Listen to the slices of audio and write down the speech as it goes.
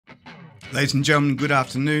Ladies and gentlemen, good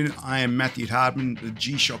afternoon. I am Matthew Hardman, the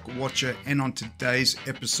G-Shock watcher, and on today's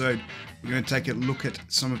episode, we're going to take a look at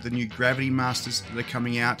some of the new GravityMasters that are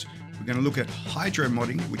coming out. We're going to look at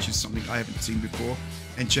hydromodding, which is something I haven't seen before,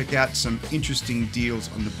 and check out some interesting deals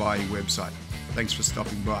on the Buyee website. Thanks for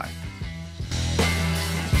stopping by.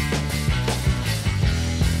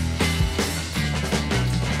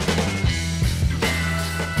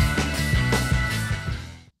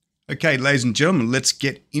 Okay, ladies and gentlemen, let's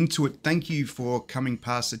get into it. Thank you for coming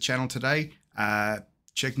past the channel today,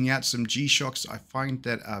 checking out some G-Shocks. I find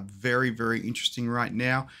that are very, very interesting right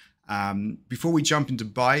now. Before we jump into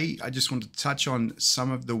Buyee, I just want to touch on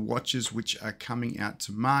some of the watches which are coming out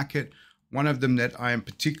to market. One of them that I am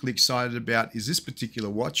particularly excited about is this particular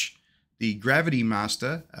watch, the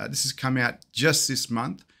GravityMaster. This has come out just this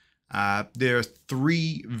month. There are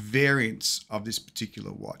 3 variants of this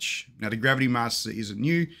particular watch. Now, the GravityMaster isn't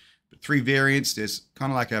new. 3 variants. There's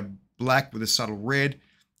kind of like a black with a subtle red.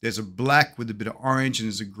 There's a black with a bit of orange, and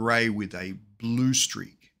there's a gray with a blue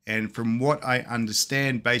streak. And from what I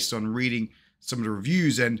understand, based on reading some of the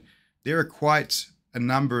reviews, and there are quite a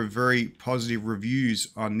number of very positive reviews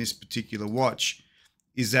on this particular watch,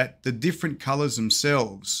 is that the different colors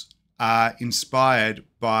themselves are inspired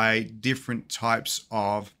by different types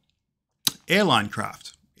of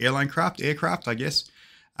aircraft, I guess.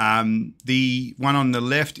 The one on the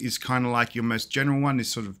left is kind of like your most general one, this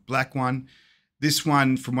sort of black one. This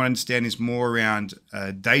one, from what I understand, is more around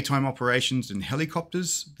daytime operations and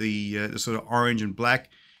helicopters, the sort of orange and black.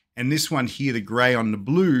 And this one here, the gray on the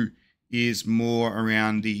blue, is more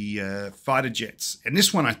around the fighter jets. And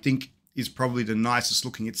this one, I think, is probably the nicest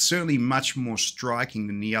looking. It's certainly much more striking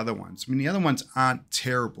than the other ones. I mean, the other ones aren't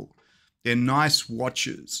terrible. They're nice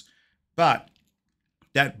watches. But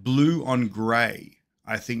that blue on gray,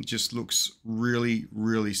 I think, just looks really,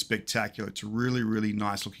 really spectacular. It's a really, really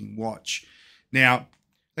nice looking watch. Now,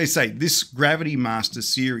 they say this GravityMaster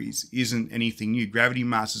series isn't anything new.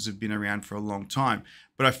 GravityMasters have been around for a long time.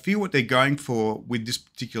 But I feel what they're going for with this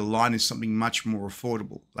particular line is something much more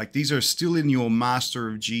affordable. Like, these are still in your Master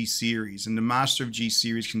of G series. And the Master of G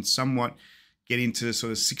series can somewhat get into the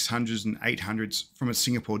sort of 600s and 800s from a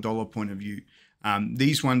Singapore dollar point of view.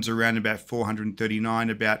 These ones are around about 439,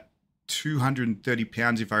 about 230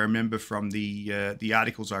 pounds, if I remember from the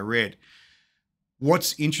articles I read.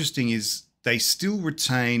 What's interesting is they still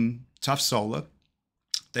retain tough solar.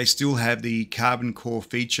 They still have the carbon core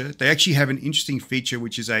feature. They actually have an interesting feature,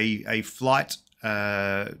 which is a flight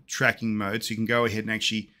tracking mode. So you can go ahead and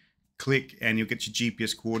actually click and you'll get your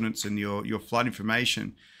GPS coordinates and your flight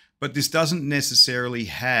information. But this doesn't necessarily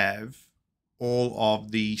have all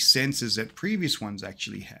of the sensors that previous ones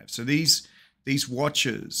actually have. So these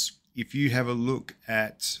watches, if you have a look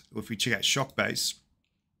at, or if we check out Shockbase,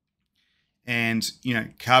 and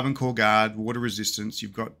carbon core guard, water resistance,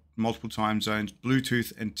 you've got multiple time zones,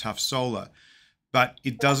 Bluetooth, and tough solar, but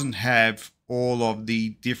it doesn't have all of the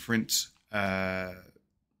different sensors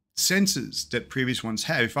that previous ones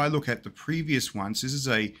have. If I look at the previous ones, this is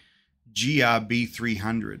a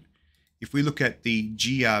GR-B300. If we look at the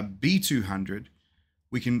GR-B200,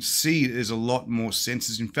 we can see there's a lot more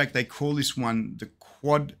sensors. In fact, they call this one the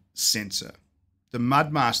quad sensor. The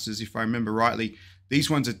Mudmasters, if I remember rightly, these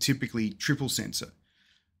ones are typically triple sensor.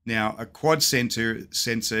 Now, a quad sensor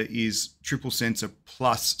is triple sensor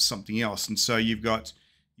plus something else. And so you've got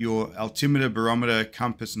your altimeter, barometer,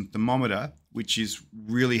 compass, and thermometer, which is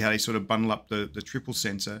really how they sort of bundle up the triple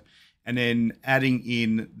sensor. And then adding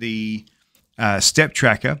in the step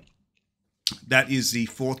tracker, that is the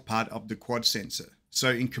 4th part of the quad sensor. So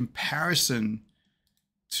in comparison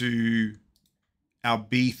to our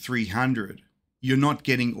B300, you're not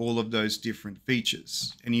getting all of those different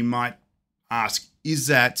features. And you might ask, is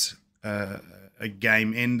that a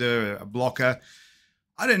game ender, a blocker?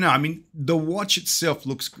 I don't know. I mean, the watch itself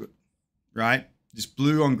looks good, right? This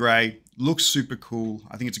blue on gray looks super cool.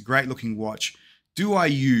 I think it's a great looking watch. Do I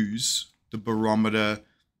use the barometer,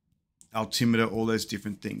 altimeter, all those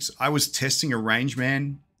different things? I was testing a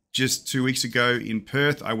Rangeman just 2 weeks ago in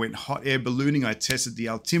Perth. I went hot air ballooning. I tested the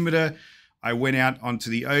altimeter. I went out onto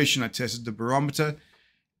the ocean. I tested the barometer,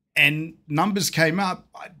 and numbers came up.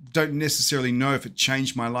 I don't necessarily know if it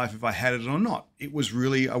changed my life if I had it or not. It was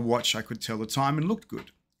really a watch I could tell the time and looked good.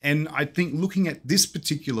 And I think looking at this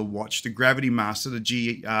particular watch, the GravityMaster, the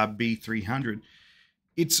GR-B300,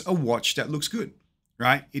 it's a watch that looks good,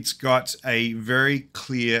 right? It's got a very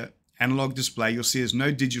clear analog display. You'll see there's no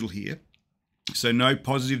digital here. So no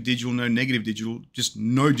positive digital, no negative digital, just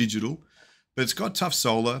no digital. But it's got tough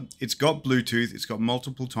solar, it's got Bluetooth, it's got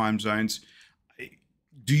multiple time zones.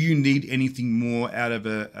 do you need anything more out of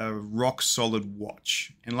a rock solid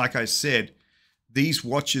watch? And like I said, these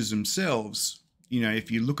watches themselves, you know,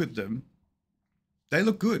 if you look at them, they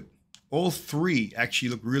look good. All three actually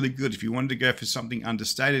look really good. If you wanted to go for something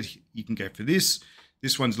understated, you can go for this.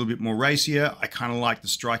 This one's a little bit more racier. I kind of like the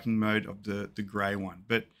striking mode of the gray one.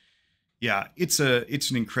 But yeah, it's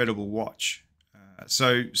an incredible watch.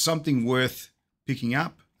 So something worth picking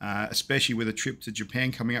up, especially with a trip to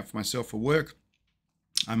Japan coming up for myself for work.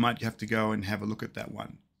 I might have to go and have a look at that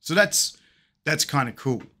one. So that's kind of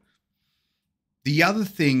cool. The other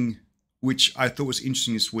thing which I thought was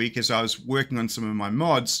interesting this week as I was working on some of my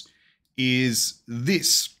mods is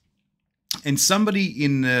this. And somebody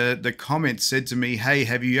in the comments said to me, hey,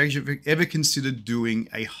 have you ever considered doing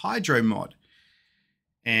a Hydromod?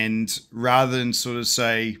 And rather than sort of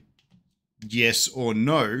say yes or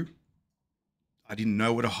no, I didn't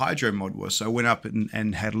know what a Hydromod was. So I went up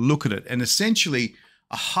and had a look at it. And essentially,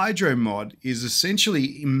 a Hydromod is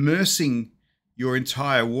essentially immersing your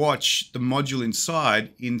entire watch, the module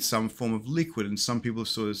inside, in some form of liquid. And some people have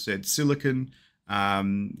sort of said silicon.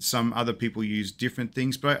 Some other people use different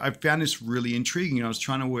things. But I found this really intriguing. And I was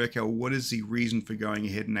trying to work out what is the reason for going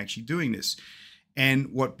ahead and actually doing this.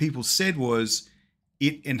 And what people said was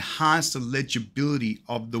it enhanced the legibility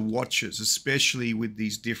of the watches, especially with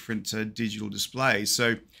these different digital displays.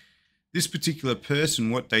 So this particular person,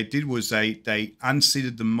 what they did was they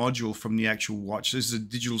unseated the module from the actual watch. This is a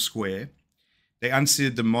digital square. They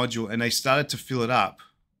unseated the module and they started to fill it up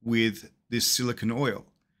with this silicone oil.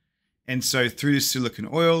 And so through this silicone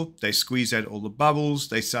oil, they squeeze out all the bubbles.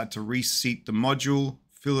 They start to reseat the module,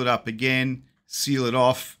 fill it up again, seal it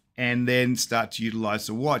off, and then start to utilize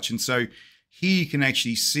the watch. And so here you can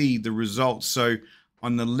actually see the results. So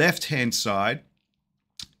on the left-hand side,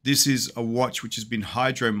 this is a watch which has been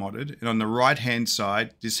hydromodded. And on the right-hand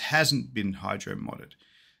side, this hasn't been hydromodded.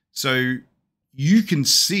 So you can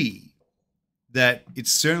see that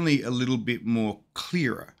it's certainly a little bit more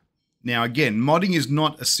clearer. Now, again, modding is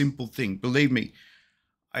not a simple thing. Believe me,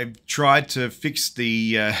 I've tried to fix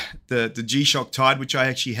the G-Shock Tide, which I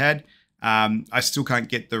actually had. I still can't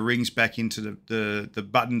get the rings back into the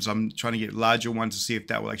buttons. I'm trying to get larger ones to see if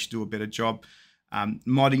that will actually do a better job.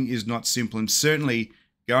 Modding is not simple, and certainly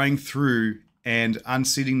going through and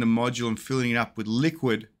unseating the module and filling it up with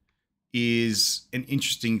liquid is an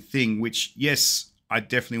interesting thing, which, yes, I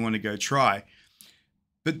definitely want to go try.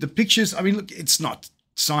 But the pictures, I mean, look, it's not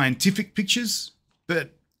scientific pictures,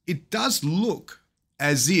 but it does look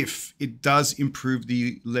as if it does improve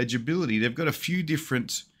the legibility. They've got a few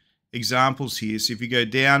different examples here. So if you go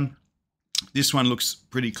down, this one looks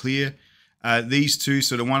pretty clear. These two,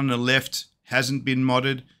 so the one on the left hasn't been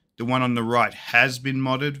modded. The one on the right has been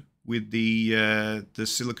modded with the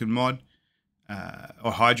silicon mod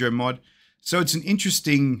or hydro mod. So it's an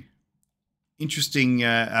interesting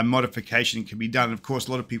modification that can be done. And of course,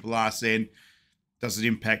 a lot of people ask then, does it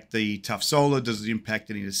impact the tough solar? Does it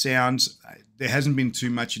impact any of the sounds? There hasn't been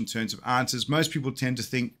too much in terms of answers. Most people tend to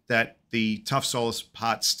think that the tough solar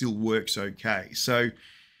part still works okay. So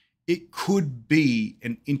it could be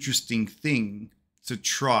an interesting thing to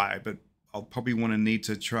try, but I'll probably want to need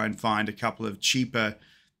to try and find a couple of cheaper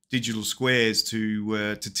digital squares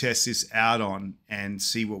to test this out on and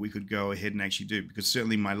see what we could go ahead and actually do, because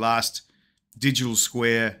certainly my last digital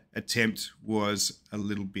square attempt was a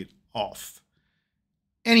little bit off.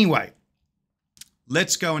 Anyway,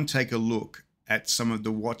 let's go and take a look at some of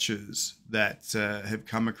the watches that have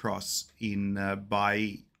come across in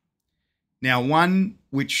Buyee. Now, one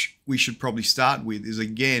which we should probably start with is,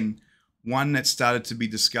 again, one that started to be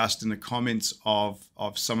discussed in the comments of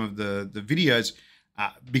some of the videos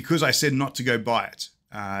because I said not to go buy it.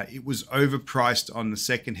 It was overpriced on the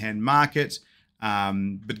secondhand market,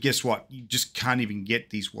 but guess what? You just can't even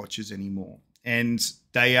get these watches anymore. And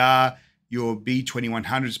they are your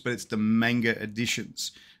B-2100s, but it's the Manga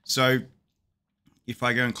editions. So if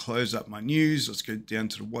I go and close up my news, let's go down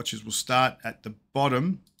to the watches. We'll start at the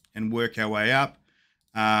bottom and work our way up.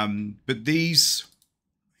 But these,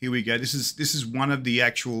 here we go. This is one of the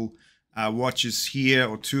actual watches here,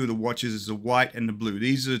 or two of the watches is the white and the blue.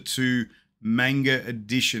 These are two Manga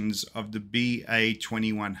editions of the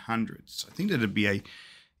BA-2100s. I think that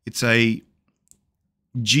it's a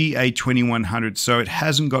GA-2100, so it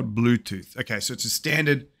hasn't got Bluetooth. Okay, so it's a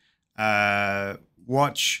standard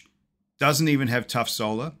watch, doesn't even have tough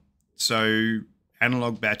solar, so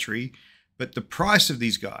analog battery, but the price of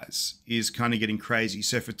these guys is kind of getting crazy.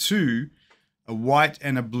 So for two, a white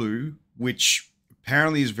and a blue, which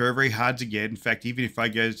apparently is very, very hard to get. In fact, even if I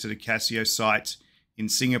go to the Casio site in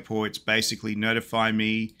Singapore, it's basically notify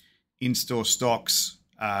me in-store stocks,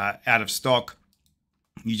 out of stock.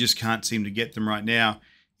 You just can't seem to get them right now.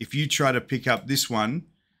 If you try to pick up this one,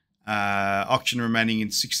 auction remaining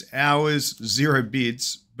in 6 hours, 0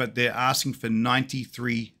 bids, but they're asking for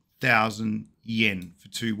 93,000 yen for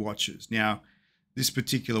 2 watches. Now, this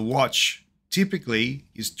particular watch typically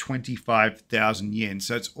is 25,000 yen.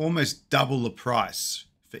 So it's almost double the price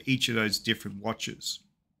for each of those different watches.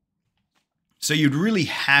 So you'd really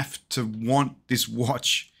have to want this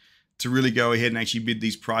watch to really go ahead and actually bid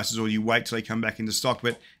these prices, or you wait till they come back into stock.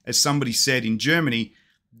 But as somebody said, in Germany,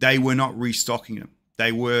 they were not restocking them.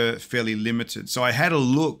 They were fairly limited. So I had a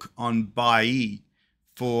look on Buyee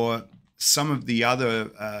for some of the other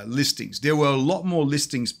listings. There were a lot more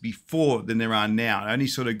listings before than there are now. I only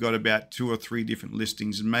sort of got about 2 or 3 different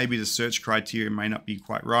listings, and maybe the search criteria may not be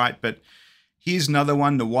quite right. But here's another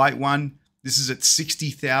one, the white one. This is at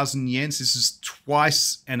 60,000 yen. So this is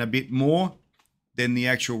twice and a bit more than the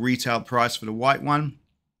actual retail price for the white one.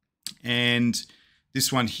 And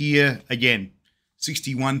this one here, again,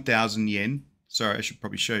 61,000 yen. Sorry, I should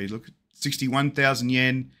probably show you. Look, 61,000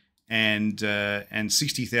 yen and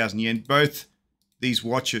 60,000 yen. Both these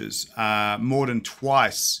watches are more than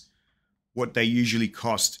twice what they usually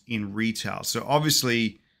cost in retail. So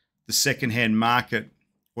obviously the secondhand market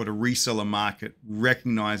or the reseller market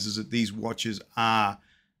recognizes that these watches are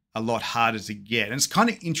a lot harder to get. And it's kind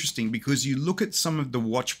of interesting because you look at some of the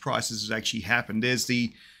watch prices that actually happened. There's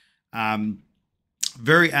the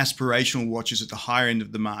very aspirational watches at the higher end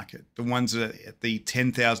of the market, the ones that are at the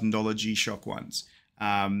 $10,000 G-Shock ones.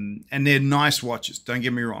 And they're nice watches, don't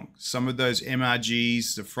get me wrong. Some of those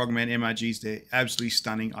MRGs, the Frogman MRGs, they're absolutely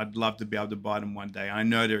stunning. I'd love to be able to buy them one day. I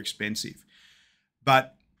know they're expensive.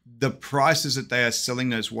 But the prices that they are selling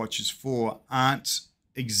those watches for aren't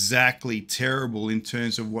exactly terrible in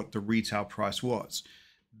terms of what the retail price was.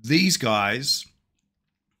 These guys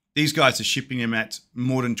are shipping them at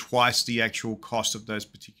more than twice the actual cost of those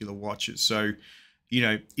particular watches. So, you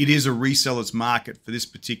know, it is a reseller's market for this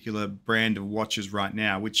particular brand of watches right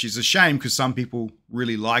now, which is a shame because some people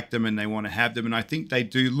really like them and they want to have them. And I think they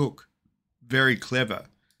do look very clever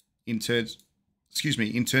in terms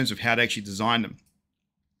of how to actually design them.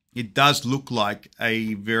 It does look like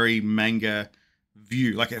a very manga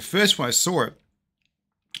view. Like at first when I saw it,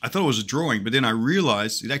 I thought it was a drawing, but then I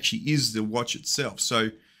realized it actually is the watch itself. So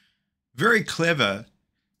very clever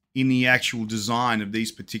in the actual design of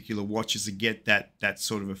these particular watches to get that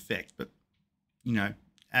sort of effect. But, you know,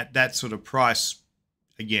 at that sort of price,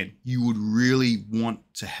 again, you would really want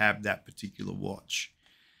to have that particular watch.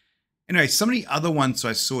 Anyway, some of the other ones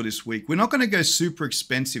I saw this week, we're not going to go super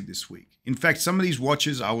expensive this week. In fact, some of these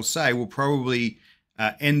watches, I will say, will probably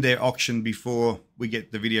end their auction before we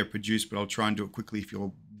get the video produced, but I'll try and do it quickly if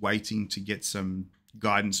you're waiting to get some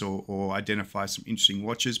guidance or identify some interesting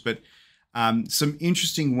watches. But some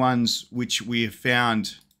interesting ones which we have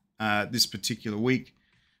found this particular week.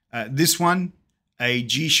 This one, a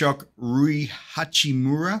G-Shock Rui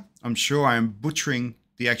Hachimura. I'm sure I am butchering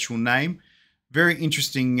the actual name. Very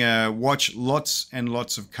interesting watch, lots and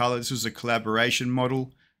lots of color. This was a collaboration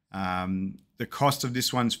model. The cost of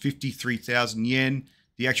this one's 53,000 yen.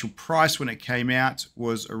 The actual price when it came out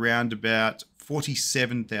was around about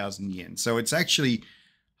 47,000 yen. So it's actually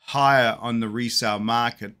higher on the resale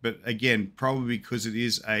market, but again, probably because it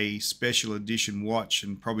is a special edition watch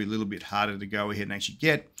and probably a little bit harder to go ahead and actually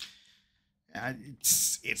get.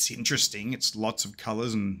 It's interesting. It's lots of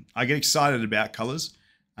colors, and I get excited about colors.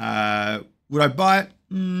 Would I buy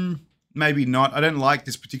it? Maybe not. I don't like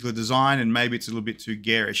this particular design, and maybe it's a little bit too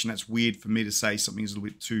garish, and that's weird for me to say something is a little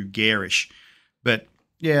bit too garish. But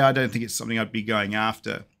yeah, I don't think it's something I'd be going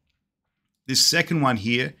after. This second one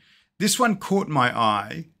here, this one caught my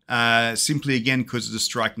eye simply again because of the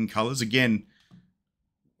striking colors. Again,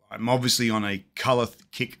 I'm obviously on a color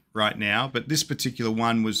kick right now, but this particular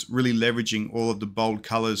one was really leveraging all of the bold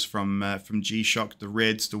colors from G-Shock, the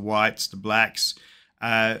reds, the whites, the blacks.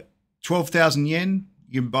 12,000 yen.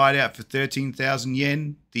 You can buy it out for 13,000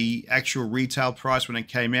 yen. The actual retail price when it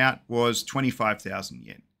came out was 25,000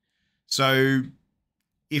 yen. So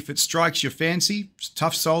if it strikes your fancy, it's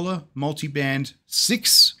tough solar, multi-band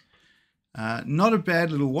 6. Not a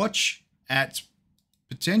bad little watch at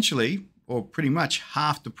potentially or pretty much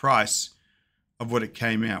half the price of what it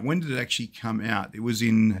came out. When did it actually come out? It was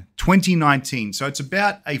in 2019. So it's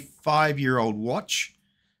about a 5-year-old watch.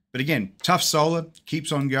 But again, tough solar,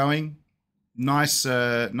 keeps on going. Nice,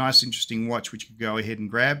 interesting watch, which you could go ahead and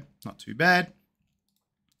grab. Not too bad.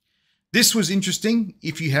 This was interesting.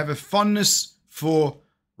 If you have a fondness for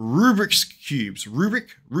Rubik's cubes,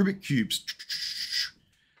 Rubik cubes.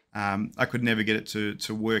 I could never get it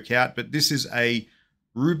to work out, but this is a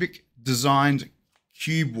Rubik designed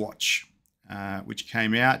cube watch. which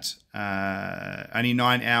came out. Only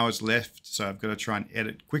 9 hours left, so I've got to try and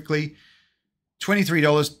edit quickly.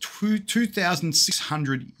 $23,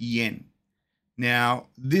 2,600 yen. Now,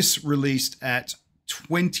 this released at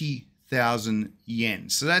 20,000 yen.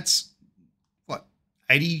 So that's, what,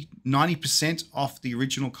 80, 90% off the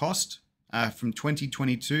original cost from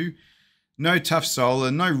 2022. No tough solar,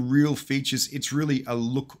 no real features. It's really a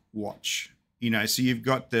look watch. You know, so you've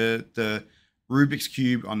got the Rubik's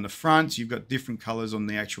Cube on the front. You've got different colors on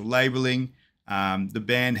the actual labeling. The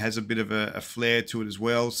band has a bit of a flair to it as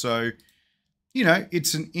well. So, you know,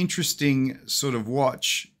 it's an interesting sort of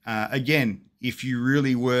watch. Again, if you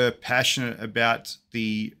really were passionate about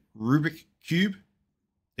the Rubik Cube,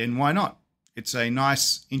 then why not? It's a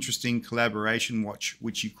nice, interesting collaboration watch,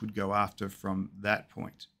 which you could go after from that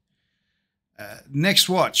point. Next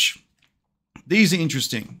watch. These are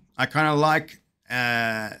interesting. I kind of like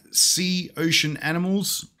ocean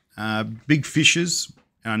animals, big fishes.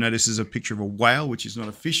 And I know this is a picture of a whale, which is not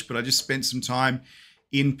a fish, but I just spent some time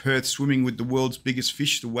in Perth swimming with the world's biggest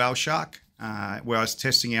fish, the whale shark, where I was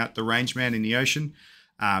testing out the rangeman in the ocean.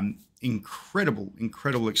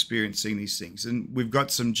 Incredible experience seeing these things. And we've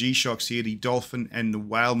got some G-Shocks here, the Dolphin and the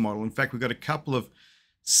whale model. In fact, we've got a couple of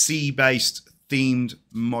sea-based themed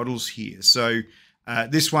models here. So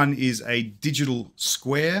this one is a digital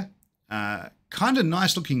square, kind of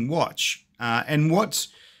nice looking watch. And what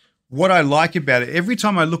I like about it, every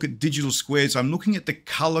time I look at digital squares, I'm looking at the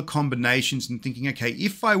color combinations and thinking, okay,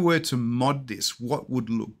 if I were to mod this, what would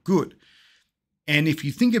look good? And if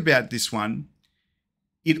you think about this one,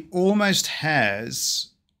 it almost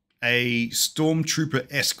has a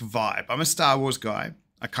Stormtrooper-esque vibe. I'm a Star Wars guy.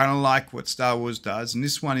 I kind of like what Star Wars does. And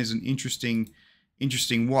this one is an interesting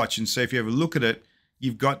watch. And so if you have a look at it,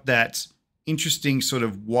 you've got that interesting sort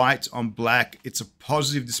of white on black. It's a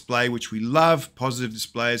positive display, which we love positive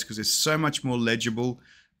displays because they're so much more legible.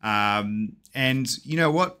 And you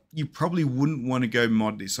know what? You probably wouldn't want to go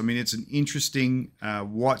mod this. I mean, it's an interesting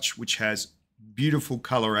watch, which has beautiful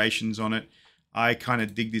colorations on it. I kind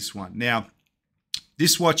of dig this one. Now,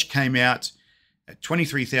 this watch came out at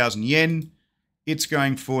 23,000 yen. It's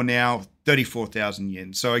going for now 34,000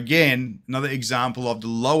 yen. So again, another example of the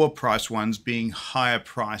lower price ones being higher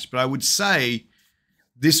priced. But I would say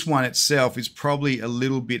this one itself is probably a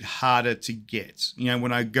little bit harder to get. You know,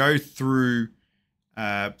 when I go through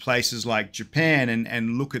places like Japan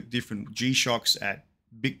and look at different G-Shocks at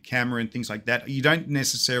big camera and things like that, you don't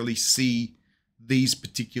necessarily see these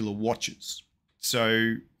particular watches.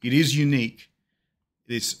 So it is unique,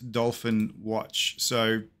 this Dolphin watch.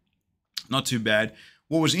 So not too bad.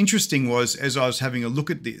 What was interesting was, as I was having a look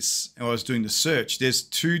at this, and I was doing the search, there's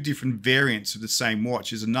two different variants of the same watch.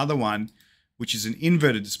 There's another one, which is an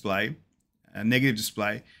inverted display, a negative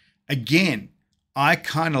display. Again, I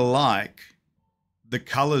kind of like the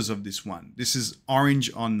colors of this one. This is orange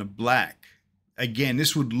on the black. Again,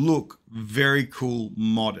 this would look very cool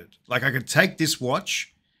modded. Like I could take this watch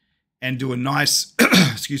and do a nice,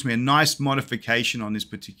 excuse me, a nice modification on this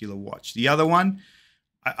particular watch. The other one,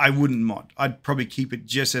 I wouldn't mod. I'd probably keep it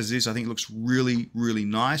just as is. I think it looks really, really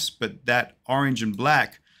nice. But that orange and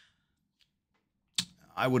black,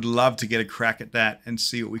 I would love to get a crack at that and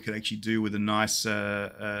see what we could actually do with a nice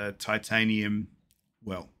titanium,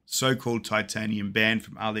 well, so-called titanium band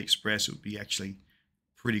from AliExpress. It would be actually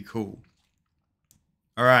pretty cool.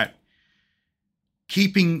 All right.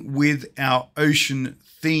 Keeping with our ocean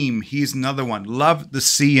theme, here's another one. Love the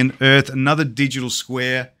sea and earth. Another digital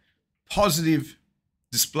square. Positive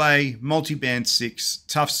display, multi-band 6,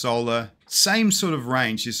 tough solar, same sort of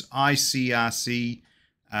range, this ICRC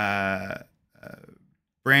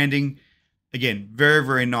branding. Again, very,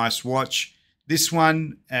 very nice watch. This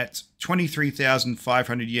one at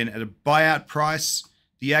 23,500 yen at a buyout price.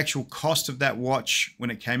 The actual cost of that watch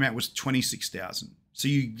when it came out was 26,000. So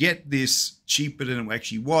you get this cheaper than it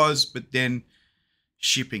actually was, but then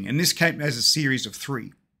shipping. And this came as a series of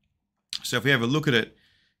 3. So if we have a look at it,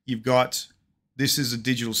 you've got, this is a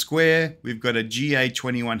digital square. We've got a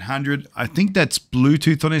GA-2100. I think that's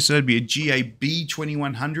Bluetooth on it, so it'd be a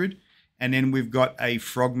GA-B300. And then we've got a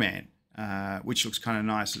Frogman, which looks kind of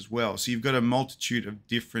nice as well. So you've got a multitude of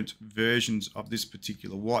different versions of this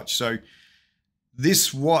particular watch. So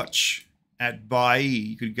this watch at Buyee,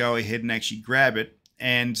 you could go ahead and actually grab it,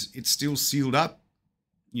 and it's still sealed up.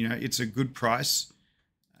 You know, it's a good price.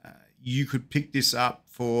 You could pick this up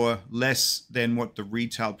for less than what the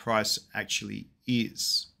retail price actually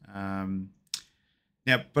is.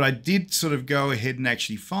 Now, but I did sort of go ahead and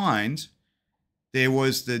actually find there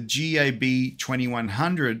was the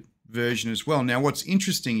GA-B2100 version as well. Now, what's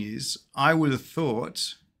interesting is I would have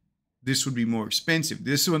thought this would be more expensive.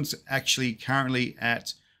 This one's actually currently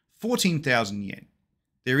at 14,000 yen.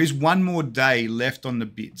 There is one more day left on the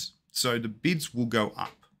bids, so the bids will go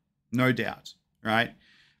up, no doubt, right?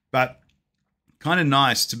 But kind of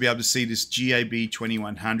nice to be able to see this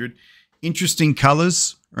GA-B2100. Interesting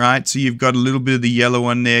colors, right? So you've got a little bit of the yellow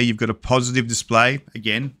on there. You've got a positive display.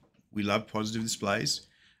 Again, we love positive displays.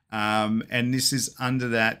 And this is under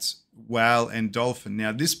that whale and dolphin.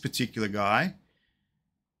 Now, this particular guy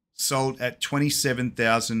sold at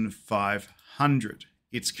 27,500.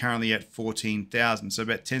 It's currently at 14,000, so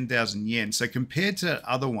about 10,000 yen. So compared to that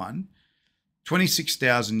other one,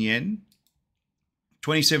 26,000 yen,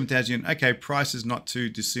 27,000 yen. Okay, price is not too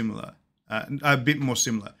dissimilar, a bit more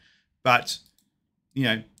similar. But, you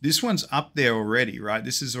know, this one's up there already, right?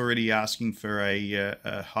 This is already asking for a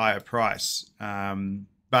higher price.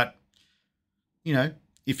 But, you know,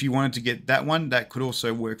 if you wanted to get that one, that could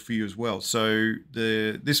also work for you as well. So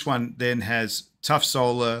this one then has tough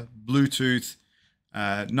solar, Bluetooth,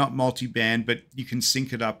 not multi-band, but you can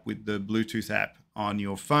sync it up with the Bluetooth app on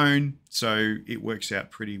your phone. So it works out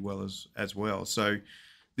pretty well as well. So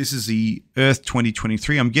this is the Earth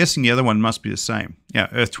 2023. I'm guessing the other one must be the same. Yeah,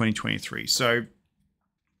 Earth 2023. So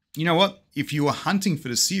you know what? If you were hunting for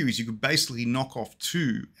the series, you could basically knock off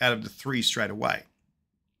 2 out of the 3 straight away.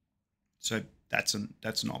 So that's an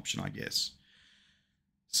option, I guess.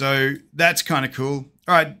 So that's kind of cool.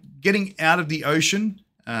 All right, getting out of the ocean,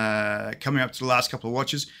 coming up to the last couple of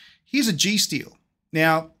watches. Here's a G-Steel.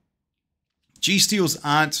 Now, G-Steels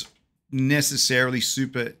aren't necessarily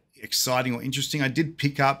super exciting or interesting. I did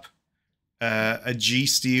pick up a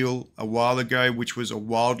G-Steel a while ago, which was a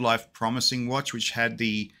wildlife promising watch, which had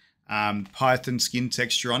the python skin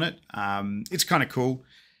texture on it. It's kind of cool.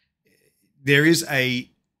 There is a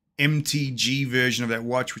MTG version of that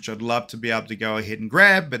watch, which I'd love to be able to go ahead and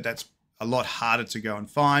grab, but that's a lot harder to go and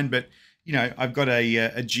find. But, you know, I've got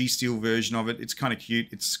a G-Steel version of it. It's kind of cute.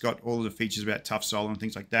 It's got all of the features about tough solar and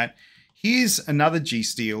things like that. Here's another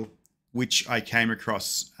G-Steel, which I came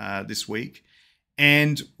across this week.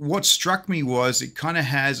 And what struck me was it kind of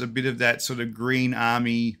has a bit of that sort of Green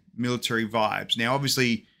Army military vibes. Now,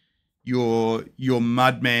 obviously, your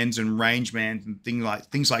Mudmans and Rangemans and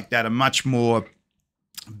things like that are much more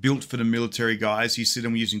built for the military guys. You see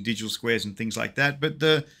them using digital squares and things like that. But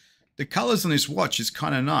the colors on this watch is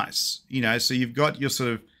kind of nice. You know, so you've got your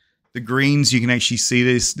sort of the greens. You can actually see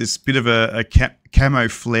this bit of a camo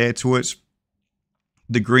flare to it.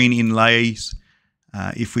 The green inlays.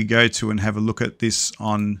 If we go to and have a look at this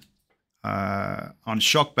on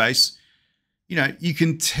Shockbase, you know, you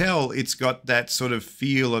can tell it's got that sort of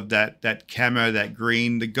feel of that camo, that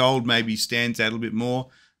green. The gold maybe stands out a little bit more,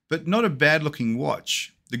 but not a bad looking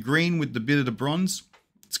watch. The green with the bit of the bronze,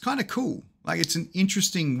 it's kind of cool. Like, it's an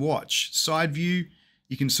interesting watch. Side view,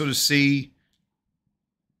 you can sort of see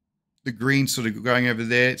the green sort of going over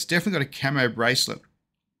there. It's definitely got a camo bracelet.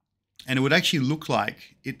 And it would actually look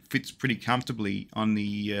like it fits pretty comfortably on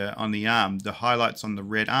the arm. The highlights on the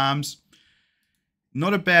red arms.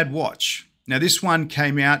 Not a bad watch. Now, this one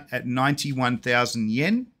came out at 91,000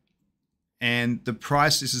 yen. And the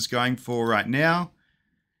price this is going for right now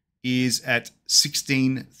is at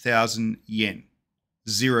 16,000 yen.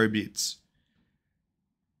 0 bids.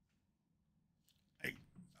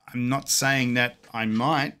 I'm not saying that I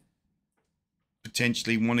might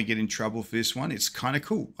potentially want to get in trouble for this one. It's kind of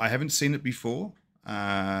cool. I haven't seen it before.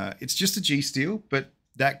 It's just a G-Steel, but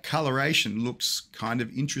that coloration looks kind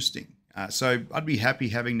of interesting. So I'd be happy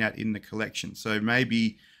having that in the collection. So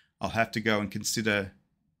maybe I'll have to go and consider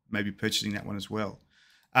maybe purchasing that one as well.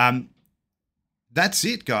 That's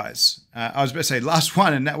it, guys. I was about to say last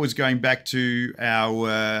one, and that was going back to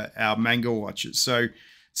our Manga watches. So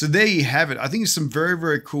there you have it. I think there's some very,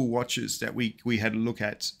 very cool watches that we had a look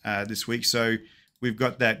at this week. So we've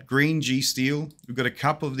got that green G-Steel. We've got a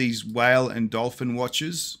couple of these whale and dolphin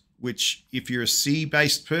watches, which if you're a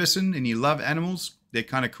sea-based person and you love animals, they're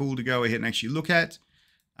kind of cool to go ahead and actually look at.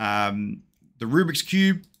 The Rubik's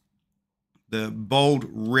Cube, the bold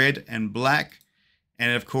red and black,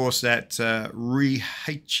 and of course that Rui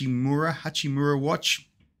Hachimura watch.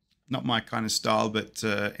 Not my kind of style, but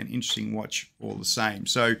an interesting watch all the same.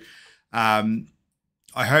 So I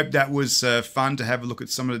hope that was fun to have a look at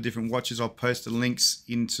some of the different watches. I'll post the links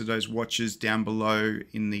into those watches down below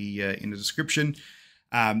in the description.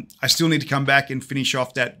 I still need to come back and finish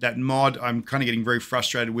off that mod. I'm kind of getting very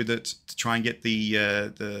frustrated with it to try and get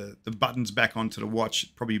the buttons back onto the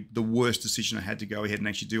watch. Probably the worst decision I had to go ahead and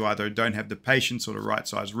actually do. Either I don't have the patience or the right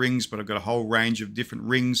size rings, but I've got a whole range of different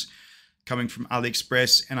rings coming from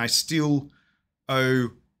AliExpress, and I still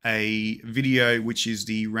owe a video which is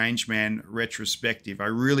the Rangeman retrospective. I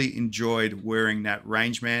really enjoyed wearing that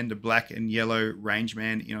Rangeman, the black and yellow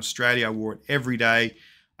Rangeman. In Australia, I wore it every day.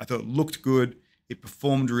 I thought it looked good. It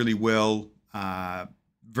performed really well.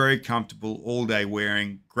 Very comfortable all day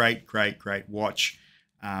wearing. Great, great, great watch.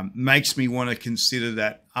 Makes me want to consider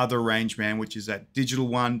that other Rangeman, which is that digital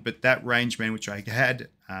one, but that Rangeman which I had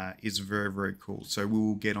is very, very cool. So we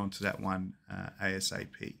will get onto that one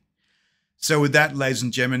ASAP. So with that, ladies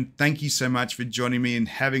and gentlemen, thank you so much for joining me and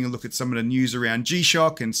having a look at some of the news around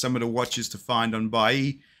G-Shock and some of the watches to find on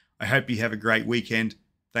Buyee. I hope you have a great weekend.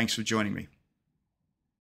 Thanks for joining me.